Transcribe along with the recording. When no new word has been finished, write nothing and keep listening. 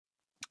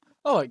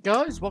Alright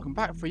guys, welcome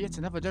back for yet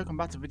another Dokkan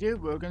Battle video.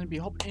 We're going to be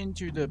hopping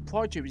into the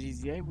Pride Tubers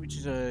EZA, which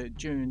is a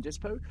during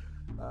Dispo.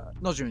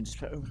 Not during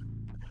Dispo.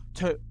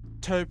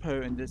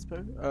 Topo and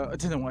Dispo. I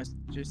don't know why it's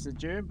just a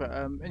during, but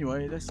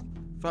anyway,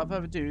 without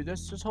further ado,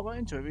 let's just hop right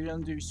into it. We're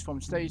going to do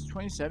from stage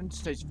 27 to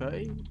stage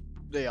 30.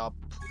 They are,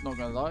 not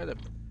going to lie,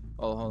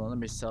 oh hold on, let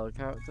me sell a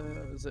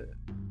character. Is it?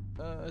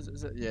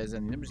 Yeah,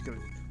 Zen. Let me just go.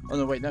 Oh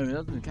no, wait, no,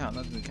 that doesn't count,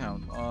 let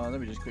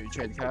me just quickly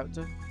trade the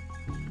character.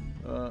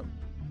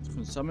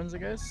 From summons, I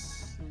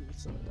guess.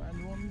 Some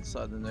random ones. I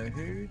don't know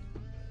who.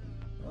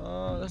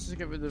 Let's just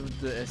get rid of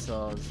the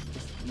SRs.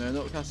 No,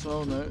 not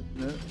castle. No.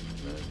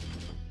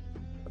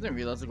 I didn't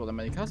realise I got that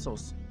many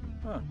castles.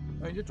 Huh.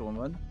 Oh, you did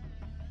one.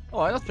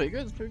 Alright, that's pretty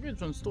good. That's pretty good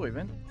from the story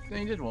event.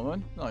 Then you did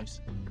one.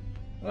 Nice.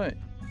 Right.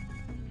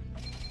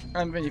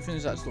 And when you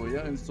finish that story,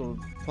 I'm still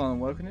planning on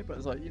working it, but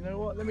it's like, you know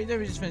what? Let me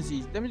just finish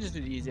these. Let me just do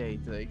the EZA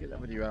today. Get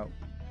that video out.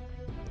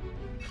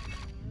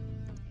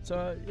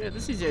 So yeah,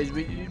 this EZA is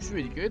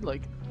really good.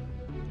 Like.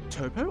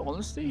 Toppo,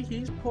 honestly,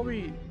 he's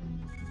probably,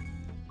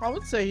 I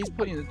would say he's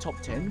probably in the top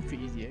 10 for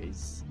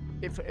EZAs.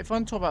 If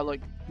I'm talking about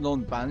like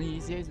non-banner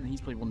EZAs, then he's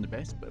probably one of the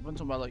best. But if I'm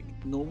talking about like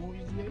normal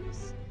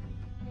EZAs,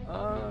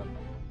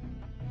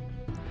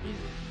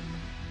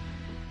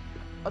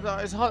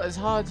 it's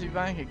hard to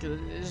rank it because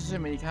there's so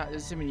many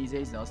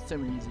EZAs now, so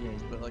many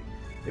EZAs. But like,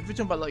 if we're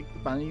talking about like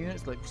banner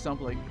units, like for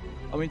example, like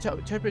I mean,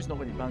 Toppo's not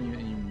really a banner unit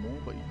anymore,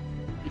 but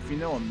if you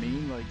know what I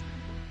mean, like.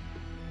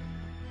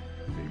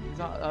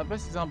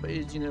 Best example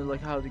is, you know,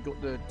 like how they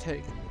got the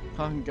tech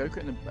Hakan Goku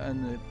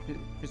and the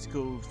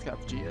physical Cat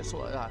Vegeta,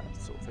 sort of like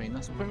that sort of thing.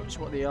 That's pretty much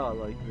what they are,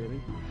 like, really.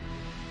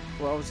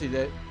 Well, obviously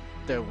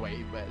they're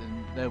way better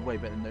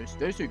than those.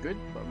 Those two are good,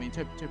 but I mean,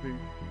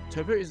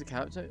 Toppo is a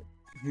character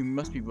who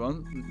must be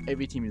run.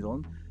 Every team is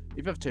on.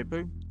 If you have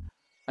Toppo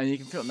and you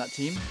can fit on that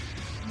team,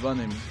 run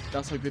him.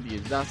 That's how good he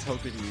is.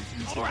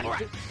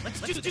 Alright,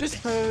 let's do this.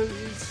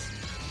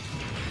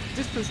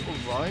 Dispo's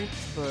alright,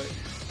 but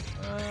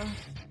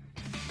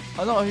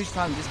I'm not a huge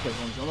fan of Dispo.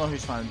 I'm not a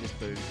huge fan of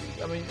Dispo.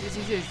 I mean, he's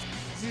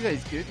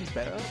good. He's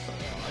better, but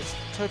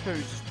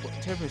Toppo's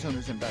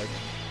 100% better.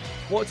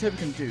 What Toppo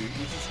can do,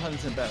 he's just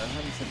 100% better in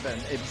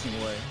every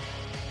single way.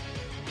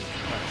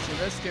 Right, so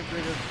let's get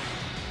rid of.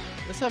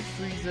 Let's have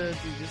Frieza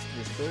do this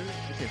Dispo.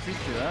 Okay,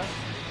 Frieza do that.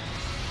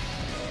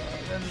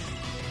 Then.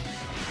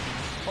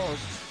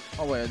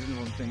 Oh wait, I didn't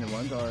want to think of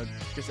one. I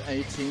guess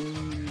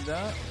 18 do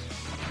that.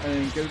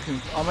 And Goku,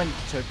 I meant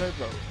Toppo,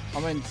 but I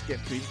meant to get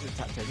Frieza to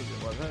attack Toppo,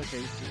 but whatever.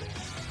 Okay, so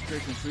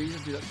Goku and Frieza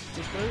do that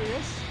Dispo,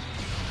 yes.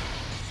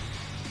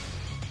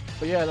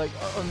 But yeah, like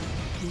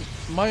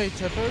my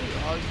Toppo,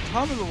 I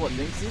can't remember what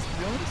Link's is, to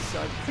be honest.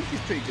 I think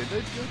he's pretty good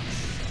though, to be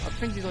honest. I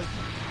think he's like,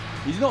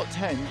 he's not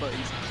 10, but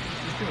he's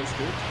pretty much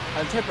good.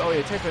 And Toppo, oh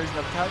yeah, Toppo is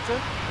another character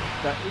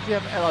that if you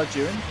have LR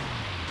Jiren,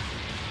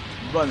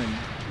 run him.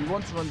 You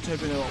want to run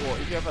Toppo no matter what.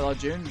 If you have LR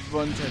Jiren,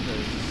 run Toppo,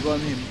 run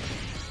him.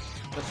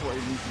 That's what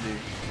you need to do.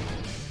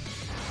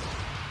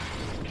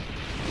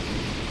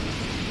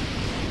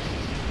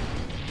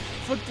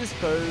 For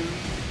Dispo,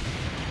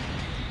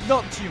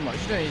 not too much.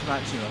 You don't need to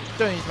matter too much.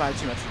 Don't need to matter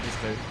too much for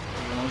Dispo. To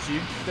be honest with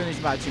you, don't need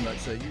to matter too much.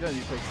 So you don't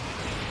need to play.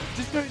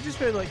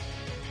 Dispo like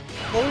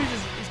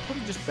is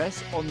probably just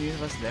best on the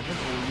Universe 11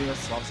 or Universe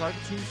Slav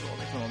Cycle teams. What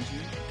they come on to.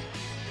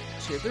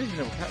 Shit, I don't even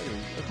know what category.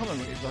 I can't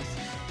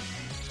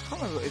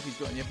remember if he's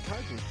got any other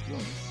categories. To be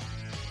honest.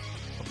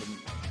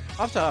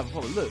 I have to have a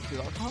proper look because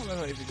I can't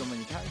remember if he's on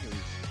many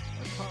categories.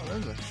 I can't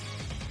remember.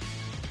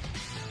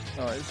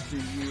 Alright, let's do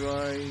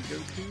UI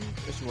Goku.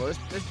 Let's get rid.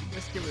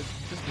 Let's do this.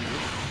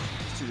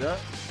 Let's do that.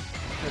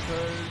 Toppo,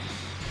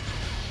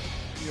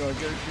 UI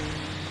Goku,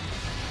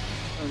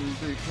 and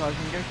do Clive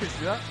and Goku. Let's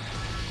do that.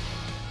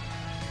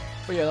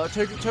 But yeah, like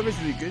Toppo's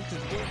really good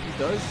because what he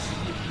does,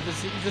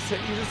 he just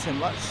so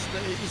much.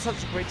 He's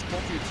such a great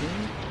support for your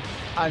team,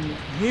 and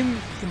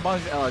him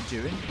combined with LR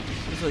Jiren,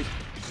 it's like.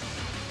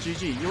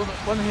 GG, you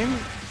want him?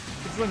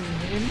 If you want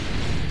him,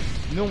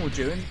 normal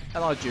Jiren,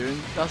 LR Jiren,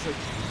 that's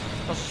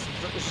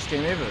just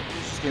game over.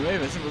 It's just game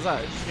over, simple as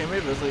that. It's just game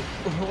over. It's like,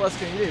 what else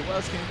can you do?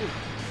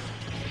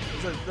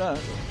 It's like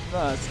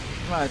that's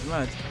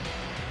mad.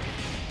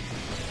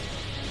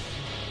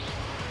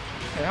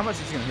 Hey, how much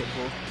is he gonna hit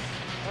for?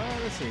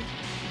 Let's see.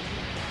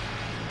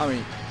 I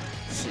mean,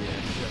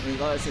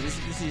 like I said, this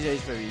EZA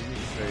is very easy.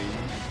 It's very easy.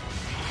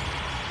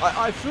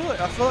 I feel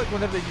like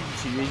whenever they do the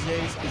 2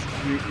 EZAs, it's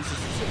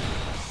just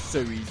so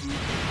easy.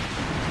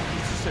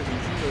 It's just so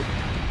easy. Like,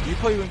 you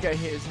probably wouldn't get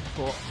hit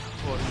for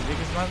the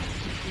biggest amount.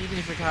 Even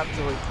if the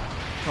character like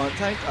can't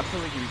tank, I feel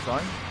like you'll be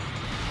fine.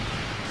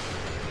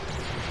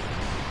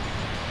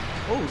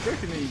 Oh,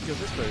 Goku nearly killed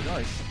Dispo,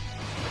 nice.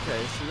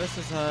 Okay, so let's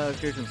just have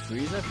Goku and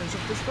Frieza finish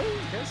off Dispo,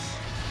 I guess.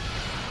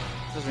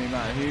 Doesn't really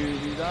matter who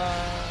do that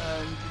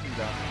and who do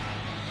that.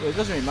 Well, it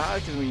doesn't really matter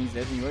because when he's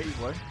dead anyway, he's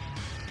low.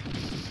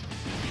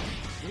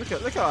 Look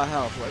at our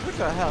health, like, look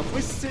at our health. We're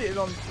sitting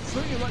on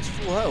pretty much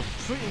full health.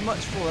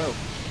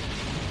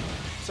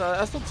 So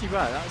that's not too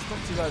bad. That's not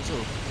too bad at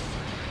all.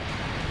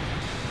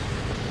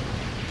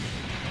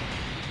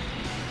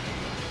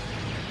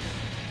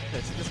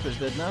 Okay, so Dispo's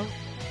dead now.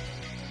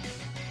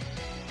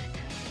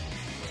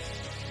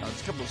 Now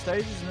there's a couple of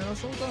stages and then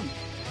it's all done.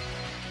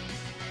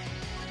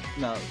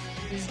 Now,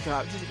 these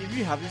characters, if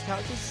you have these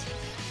characters,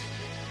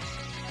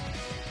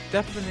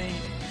 definitely,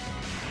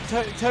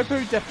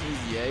 Toppo definitely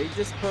is yay.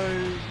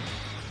 Dyspo,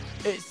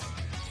 it's,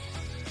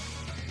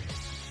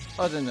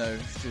 I don't know,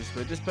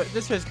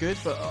 Dyspo's good,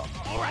 but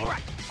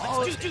Alright,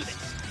 let's do this.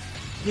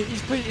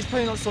 He's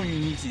playing not something you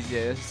need to,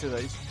 yeah, so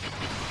like,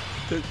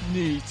 don't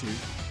need to.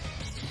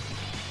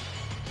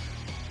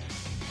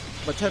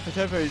 But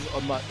Toppo is a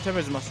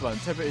must run.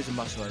 Toppo is a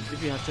must run.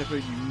 If you have Toppo,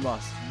 you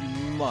must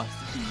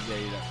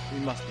EA that.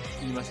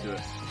 You must do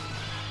it.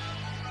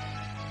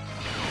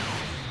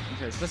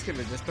 Okay, so let's give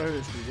it Dyspo.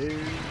 Let's do.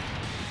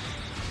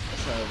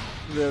 Let's have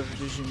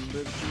Revolution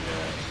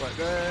right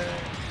there.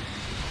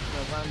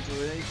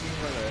 Evangelization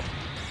right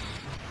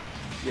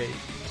there. Yay.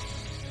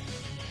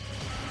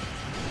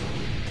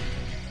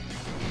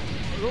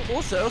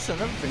 Also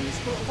another thing is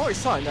quite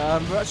exciting.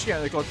 We're actually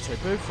getting a God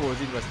Toppo for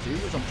DDoS 2,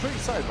 which I'm pretty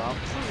excited about. I'm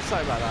pretty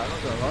excited about that, I'm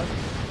not gonna lie.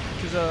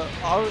 Because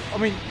I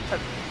mean,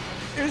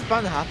 it was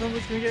bound to happen.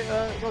 We're gonna get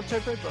God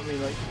Toppo, but I mean,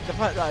 like the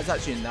fact that it's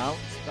actually announced,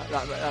 that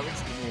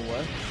makes it more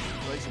worth.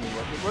 Makes it more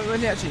worth it.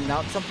 When they actually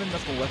announce something,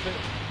 that's more worth it.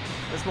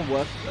 That's more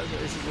worth.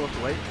 It's just worth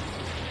the wait.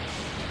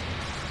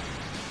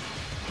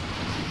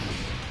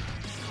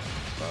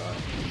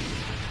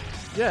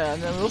 Yeah,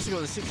 and then we also got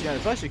the 60th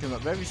anniversary coming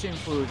up very soon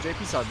for the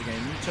JP side of the game.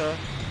 Which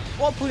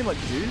what I'll probably might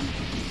do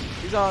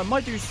is I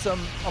might do some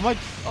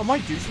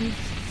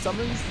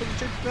summons for the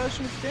JP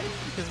version of the game,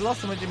 because the last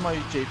time I did my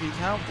JP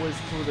account was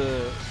for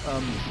the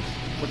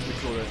what do we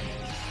call it?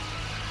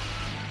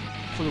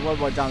 For the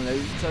worldwide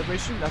download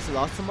celebration. That's the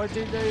last time I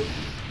did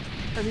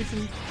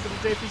anything for the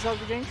JP side of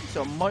the game.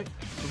 So I might,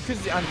 because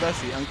it's the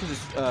anniversary and because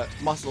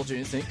it's Master Ultra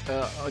Instinct,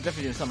 I'll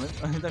definitely do summons.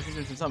 I'm definitely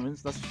doing some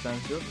summons. That's for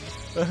damn sure.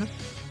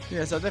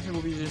 Yeah, so I definitely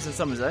will be doing some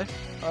summons there.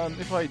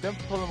 If I don't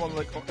pull them on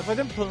like, on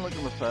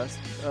the first,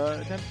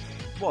 then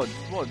what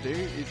I'll do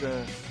is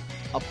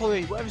I'll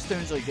probably, whatever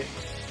stones I get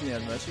from the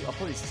anniversary, I'll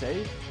probably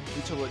save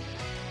until like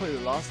probably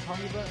the last time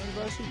of the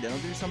anniversary. Then I'll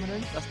do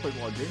summoning. That's probably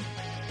what I'll do.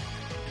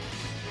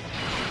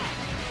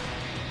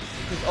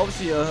 Because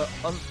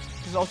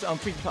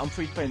obviously, I'm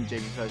free playing the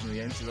JV version of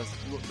the game, so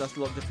that's a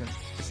lot different.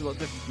 It's a lot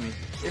different for me.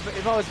 If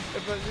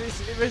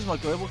it is my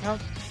global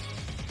account,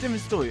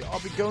 different story. I'll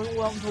be going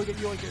all out until I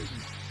get UI Goku.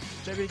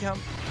 JB account,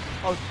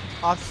 I'll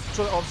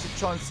obviously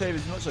try and save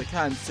as much as I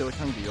can so I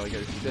can get UI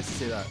Goku. Let's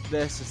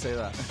just say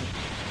that.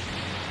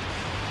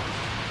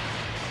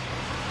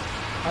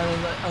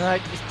 and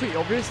like, it's pretty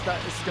obvious that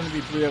it's going to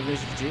be Blue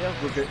Evolution Vegeta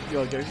with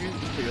UI Goku.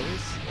 It's pretty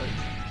obvious. Like,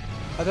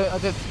 I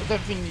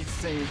don't think you need to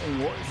say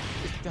anymore.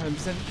 It's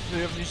 100%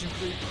 Blue Evolution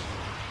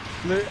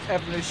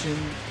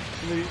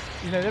Blue.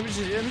 You know, let me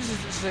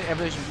just say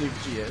Evolution Blue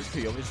Vegeta. It's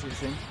pretty obvious what you're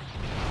saying.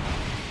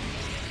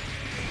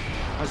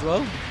 As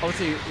well,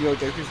 obviously your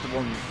Goku is the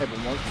one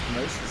everyone wants the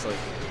most. It's like,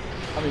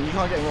 I mean, you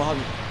can't get more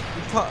hype.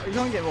 You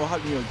can't get more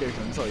hype than your Goku.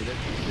 I'm sorry.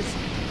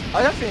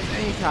 I don't think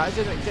there's any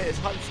character that get as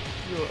hype as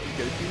your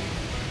Goku.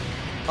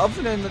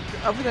 Other than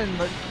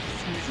like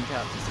fusion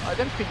characters, I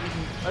don't think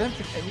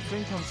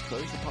anything comes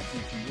close apart from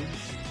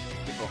fusions.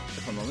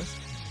 If I'm honest,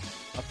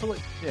 I feel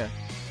like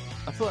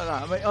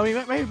that. I mean,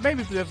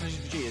 maybe Blue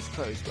Evolution Vegeta is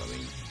close, but I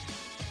mean,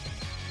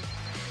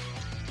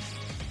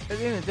 at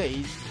the end of the day,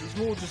 he's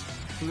more just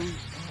blue.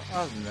 I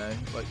don't know,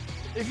 like,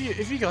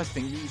 if you guys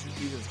think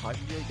he's as hype,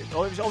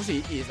 obviously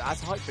he is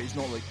as hype, but it's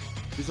not like,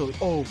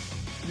 oh,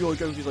 your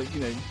Goku is like, you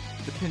know,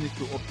 the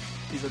pinnacle of,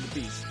 he's like the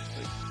beast,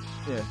 like,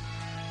 yeah,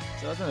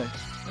 so I don't know,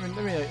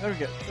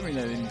 let me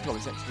know in the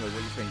comment section what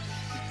you think.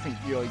 If you think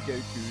your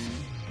Goku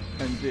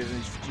and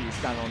Vegeta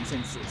stand on the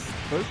same sort of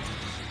boat.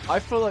 I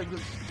feel like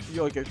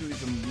your Goku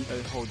is a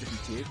whole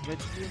different tier compared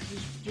to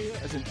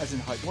Vegeta, as in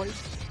height-wise,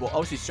 well,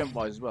 obviously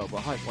strength-wise as well,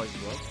 but height-wise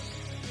as well.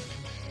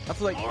 I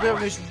feel like Blue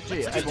Evolution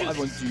Vegeta,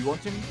 everyone do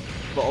want him,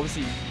 but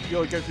obviously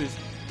your Goku is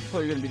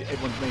probably going to be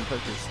everyone's main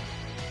focus.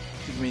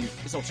 Because I mean,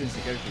 it's not just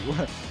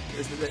Goku.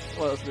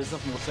 There's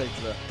nothing more safe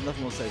to that.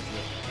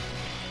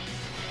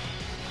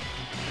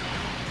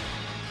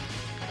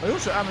 I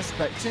also am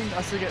expecting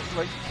us to get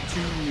like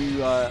 2 new,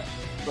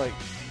 like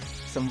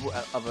some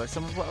other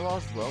LRs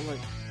as well.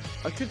 Like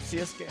I could see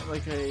us getting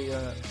like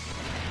a.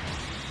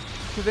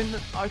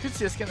 I could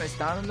see us getting a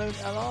standalone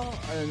LR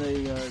and a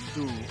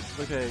dual,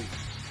 like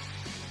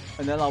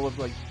an LR with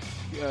like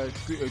a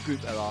group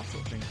LR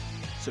sort of thing.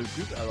 So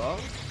group LR.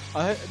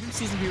 I did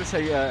see some people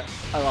say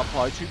LR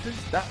paratroopers.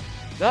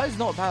 That is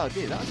not a bad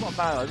idea. That's not a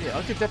bad idea.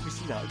 I could definitely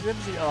see that. I could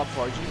definitely see LR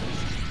paratroopers.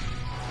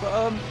 But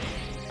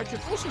I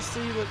could also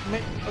see like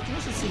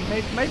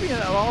maybe an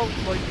LR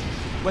like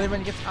when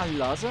it gets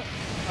Anilaza,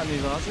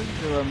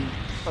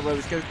 where it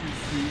was Goku,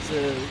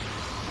 Frieza,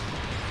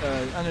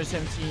 Anno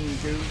 17,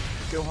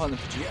 Gohan and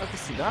Vegeta. I could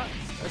see that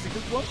as a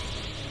good one.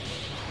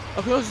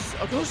 I could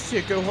also see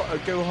a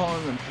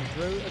Gohan and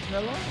Piccolo as an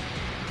LR.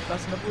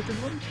 That's another good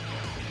one.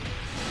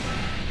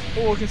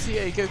 Or I can see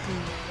a Goku,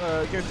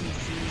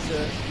 Frieza,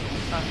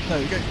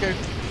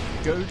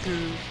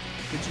 Goku,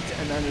 Vegeta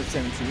and Anno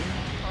 17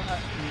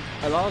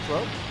 LR as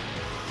well.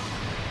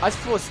 As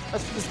for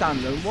the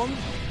standalone one,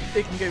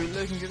 they can be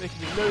loads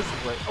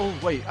of like. Oh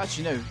wait,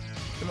 actually no.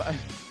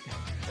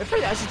 If I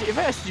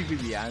actually do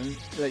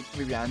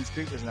Vivian's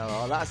group as an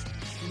LR, that's,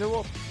 you know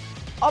what?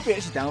 I'll be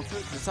actually down for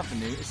it. It's something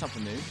new.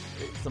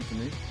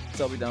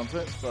 So I'll be down for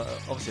it. But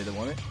obviously I don't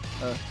want it.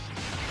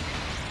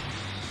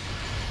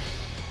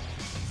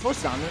 For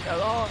standard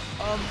LR,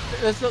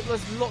 there's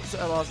lots of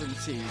LRs in the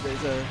sea.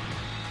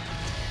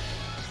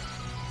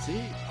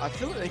 I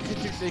feel like they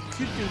could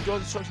do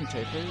God Destruction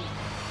Toppo.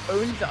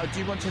 Only that I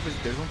do want Toppo as a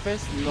Dokkan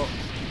Fest, not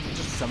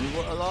just a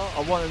Summonable LR. I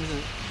want him as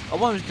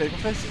a Dokkan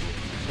Fest as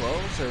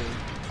well. So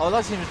I would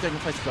like to see him as Dokkan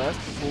Fest first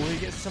before he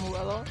gets a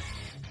Summonable LR.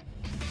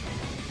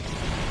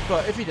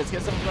 But if he does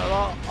get something like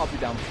that, I'll be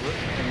down for it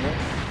anyway.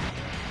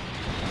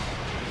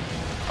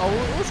 I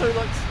would also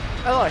like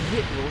LR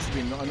Hit would also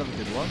be another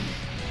good one.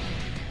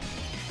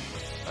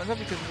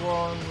 Another good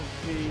one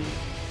would be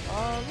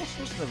what's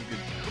another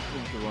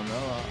good one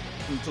though?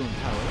 I'm talking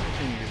power. Let me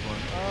think of a good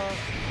one.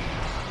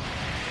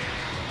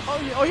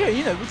 Oh yeah,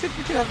 you know, we could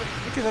have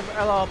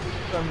LR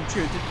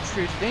Trio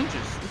to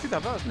Dangers. We could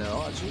have that as an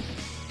LR actually.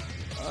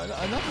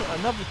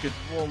 Another good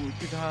one we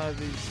could have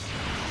is.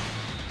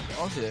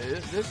 Honestly,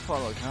 there's quite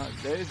a lot of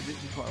characters. There is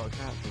literally quite a lot of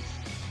characters.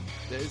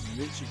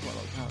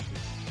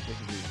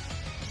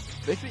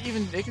 They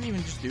could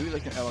even just do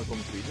like an LR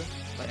Golden Freezer,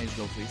 like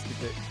Angel Golden Freezer.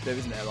 There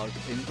is an LR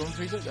Angel Golden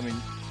Freezer. I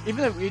mean,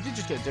 even though we did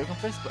just get a Dokkan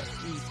Fest, but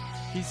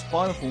he's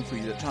final form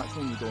Freezer,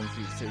 transformed with Golden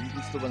Freezer, so you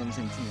can still run on the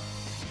same team.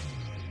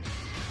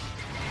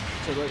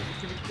 So like,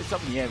 it's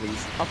up in the air really.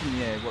 Up in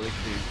the air what they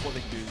can do. What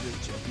they can do is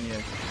literally up in the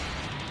air.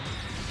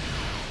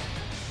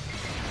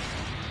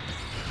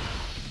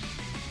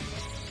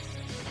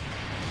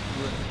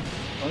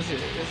 Honestly,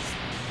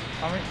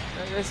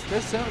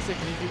 there's so much they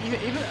can do.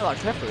 Even like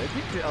Kepler, they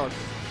could do it.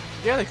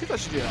 Yeah, they could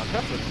actually do it out of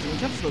Kepler. When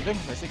Kepler's got a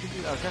Dokkan Fest, they could do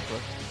it out of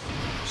Kepler.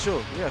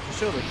 Sure, yeah, for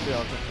sure they could do it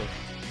out of Kepler.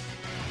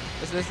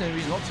 There's no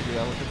reason not to do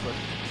that with Kepler.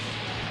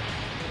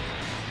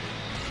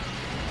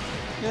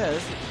 Yeah,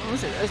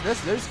 honestly, there's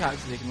loads of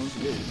characters they can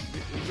honestly do. It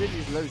really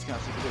is loads of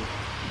characters they can do.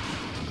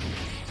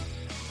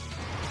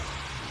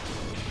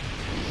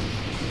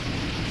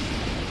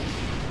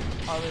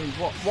 I mean,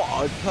 what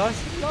I'd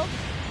personally love?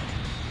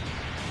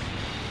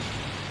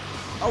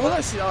 I would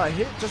like to see that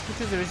hit, just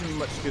because there isn't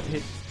much good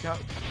hit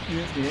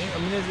units being. I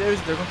mean, there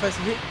is a Dokkan Fest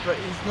hit, but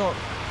he's not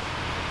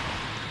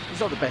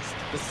the best.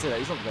 Let's say that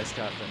he's not the best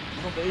character.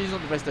 He's not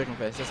the best Dokkan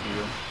Fest. Let's be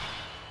real.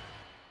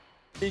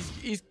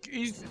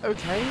 He's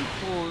okay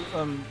for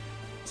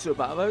sort of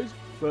battle modes,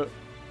 but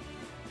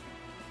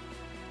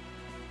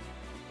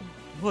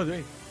what do I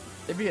mean?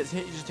 If he gets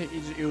hit,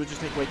 he will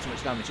just take way too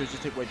much damage. He'll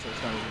just take way too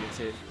much damage if he gets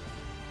hit.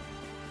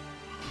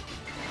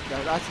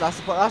 That's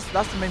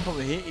the main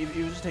problem here. He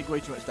will just take way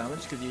too much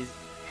damage because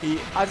he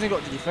hasn't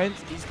got the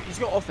defense. He's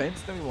got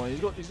offense. Don't get me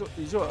wrong.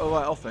 He's got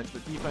alright offense,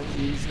 but defense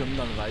he's got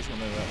none of that. He's got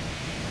none of that.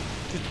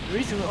 Because the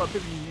reason a lot of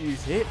people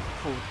use hit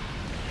for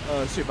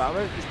super battle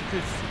mode is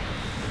because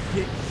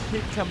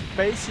hit can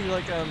basically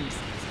like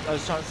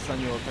has chances on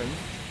your opponent.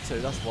 So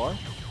that's why.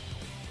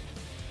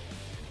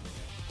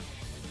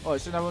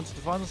 Alright, so now we're on to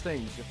the final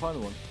stage, the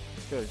final one.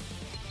 Let's go.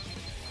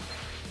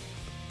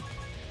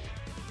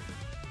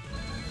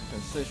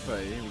 Stage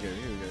 3, here we go.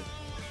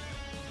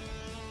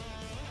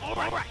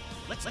 Alright,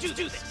 let's do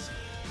this.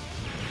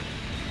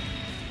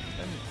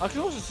 And I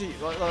can also see,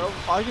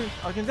 I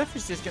can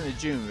definitely see this getting a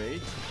June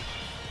raid.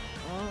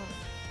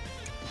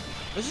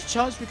 There's a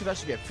chance we could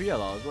actually get free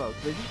LR as well.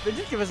 They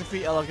did give us a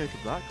free LR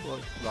Goku Black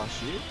like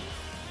last year.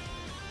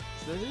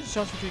 So there's a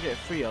chance we could get a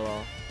free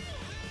LR.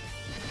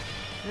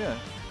 Yeah.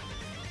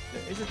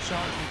 There is a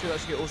chance we could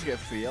actually also get a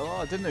free LR.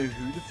 I don't know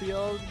who the free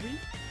LR would be,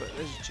 but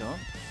there's a chance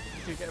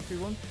we could get a free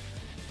one.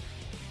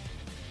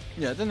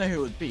 Yeah, I don't know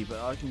who it would be,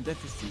 but I can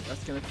definitely see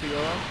that's gonna free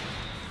LR.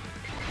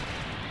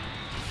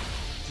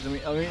 I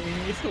mean,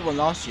 if you got one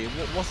last year,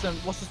 what's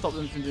to stop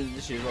them from doing it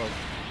this year as well?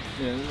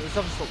 You know, there's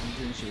nothing to stop them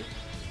doing this year.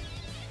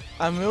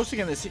 And we're also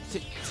getting the 6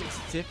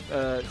 ticket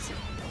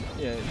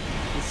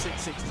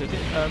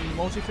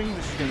multi thing,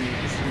 which is gonna be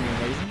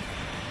amazing.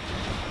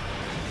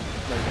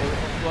 Like,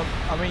 well,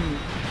 I mean,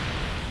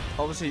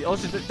 obviously,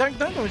 don't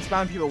go and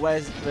spam people.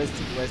 Where's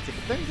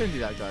ticket? Don't do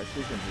that, guys.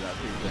 Please don't do that.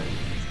 Please don't.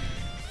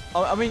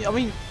 I mean,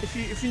 if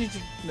you need to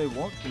know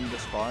what, then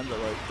that's fine. But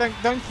like,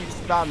 don't keep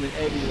spamming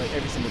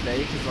every single day,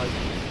 because like,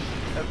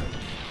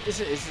 it's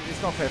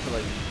not fair for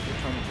like the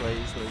trying to play.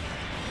 So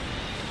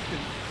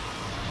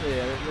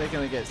yeah, they're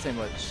gonna get so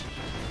much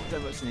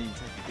need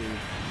to do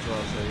as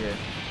well. So yeah,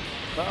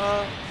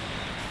 but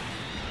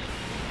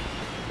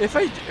if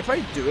I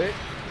do it,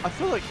 I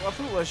feel like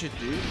what I should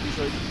do is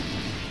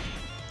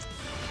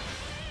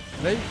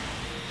like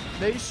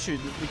they should,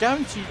 the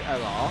guaranteed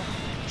LR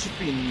should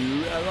be a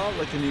new LR,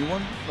 like a new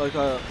one, like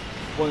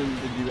one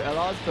of the new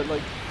LRs. But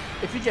like,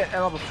 if you get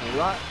LR before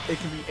that, it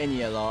can be any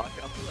LR. I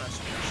feel that's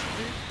what I should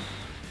do,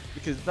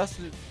 because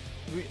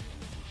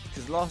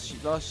because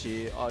last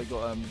year I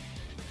got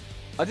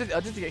I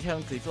did get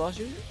Karen Cleaver last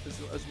year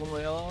as one of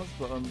my LRs,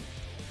 but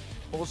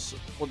Also,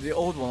 well, the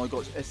old one I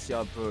got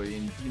SCR Brewery,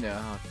 and you know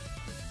how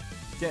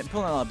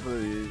pulling out that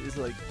brewery is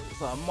like,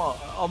 it's like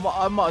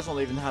I might as well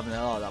even have an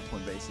LR at that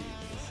point basically.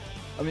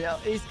 I mean,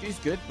 he's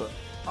good, but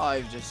I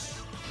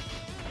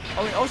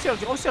mean, obviously I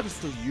can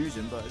still use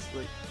him, but it's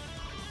like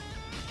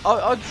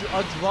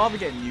I'd rather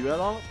get new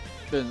LR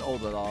than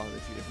old LR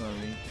if you know what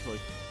I mean. It's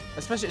like,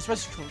 especially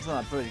from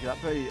that brewery, because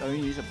that brewery I only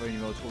use that brewery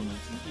in World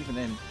Tournaments, and even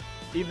then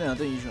I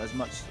don't use it as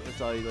much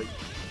as I like.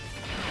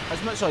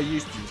 As much as I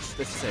used to,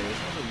 let's say, as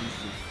much as I used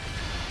to.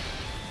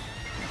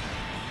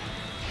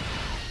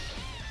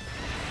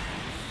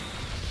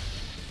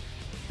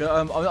 But,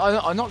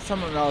 I'm not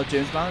someone another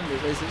James banner,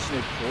 there's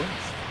literally no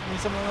points in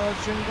someone another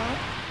James banner.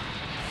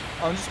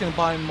 I'm just going to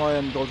buy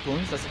my gold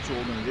coins, that's actually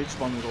all I'm going to do, just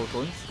buy my gold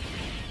coins.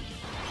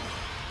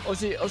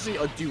 Obviously,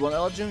 I do want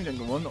LR Jim, don't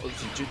get me wrong,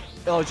 obviously,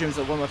 LR Jim is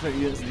like one of my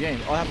favourite units in the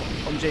game. I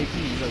have on JP,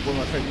 he's like one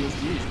of my favourite units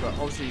to use, but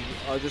obviously,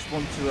 I just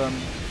want to,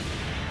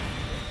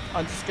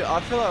 I feel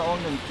like all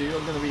I'm gonna do,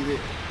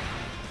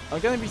 I'm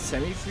gonna be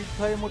semi-free to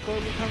play in my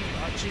global account.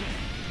 Actually,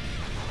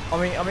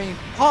 I mean,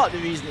 part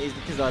of the reason is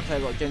because I play a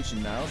lot of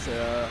Genshin now, so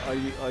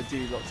I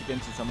do lots of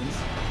Genshin summons.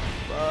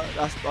 But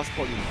that's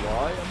probably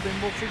why I'm doing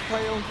more free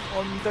play on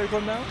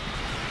Dokkan now.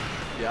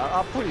 Yeah,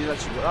 I'll probably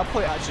actually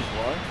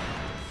why.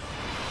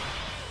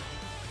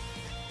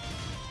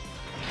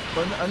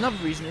 But another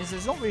reason is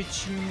there's not really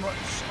too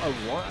much I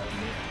want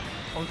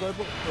on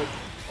global. Like,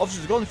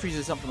 obviously, the Golden Freezer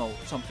is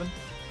something.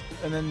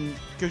 And then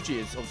Gucci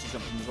is obviously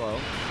something as well.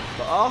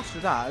 But after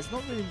that, it's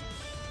not really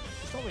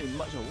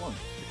much I want.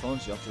 If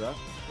honestly, after that,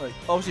 like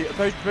obviously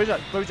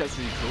Bojack's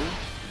really cool,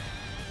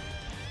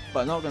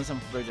 but I'm not gonna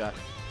summon for Bojack.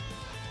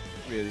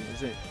 Really,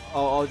 is it?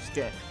 I'll just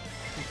get.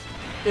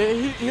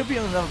 He'll be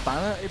on another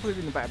banner. He'll probably be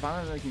in the back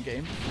banner, and I can get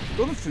him.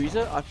 Golden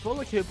Freezer, I feel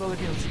like he'll probably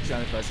be on the 60th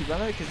anniversary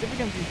banner because if it's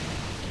gonna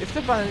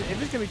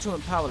be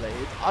tournament power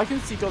related, I can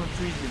see Golden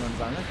Freezer being on the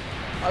banner.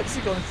 I can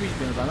see Golden Freezer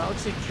being on the banner. I can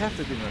see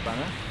Kefta being on the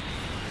banner.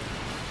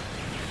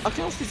 I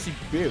can also see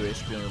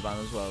Beerus being on the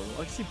banner as well.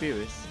 I can see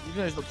Beerus. Even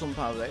though he's not on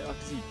power late, I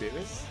can see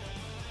Beerus.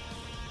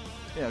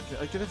 Yeah,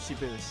 I could have see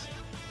Beerus.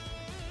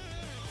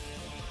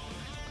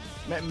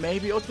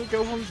 Maybe Ultimate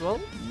Gohan as well?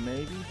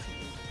 Maybe.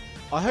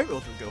 I hope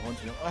Ultimate Gohan,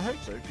 you know. I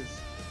hope so,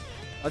 because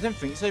I don't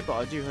think so, but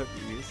I do hope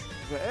he is.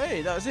 But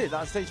hey, that was it.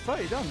 That's stage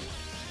 30 done.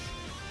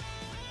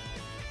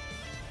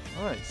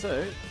 Alright,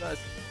 so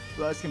that's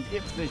going to be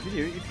it for today's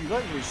video. If you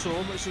like what you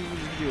saw, make sure you give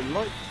this video a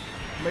like.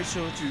 Make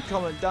sure to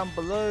comment down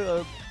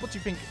below. What do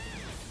you think?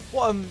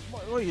 What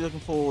are you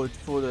looking forward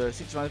for the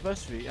 60th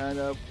anniversary?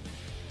 And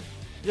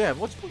yeah,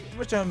 which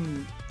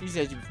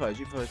easy do you prefer? Do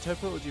you prefer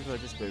Toppo or do you prefer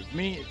Dyspo?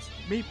 Me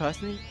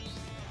personally,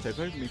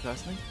 Toppo.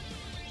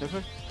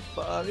 Toppo.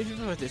 But if you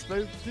prefer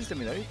Dyspo, please let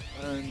me know.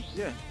 And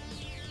yeah,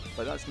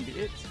 but that's gonna be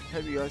it.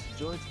 Hope you guys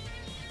enjoyed.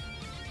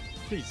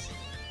 Peace.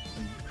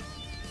 And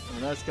have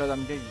a nice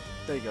goddamn day,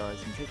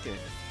 guys, and take care.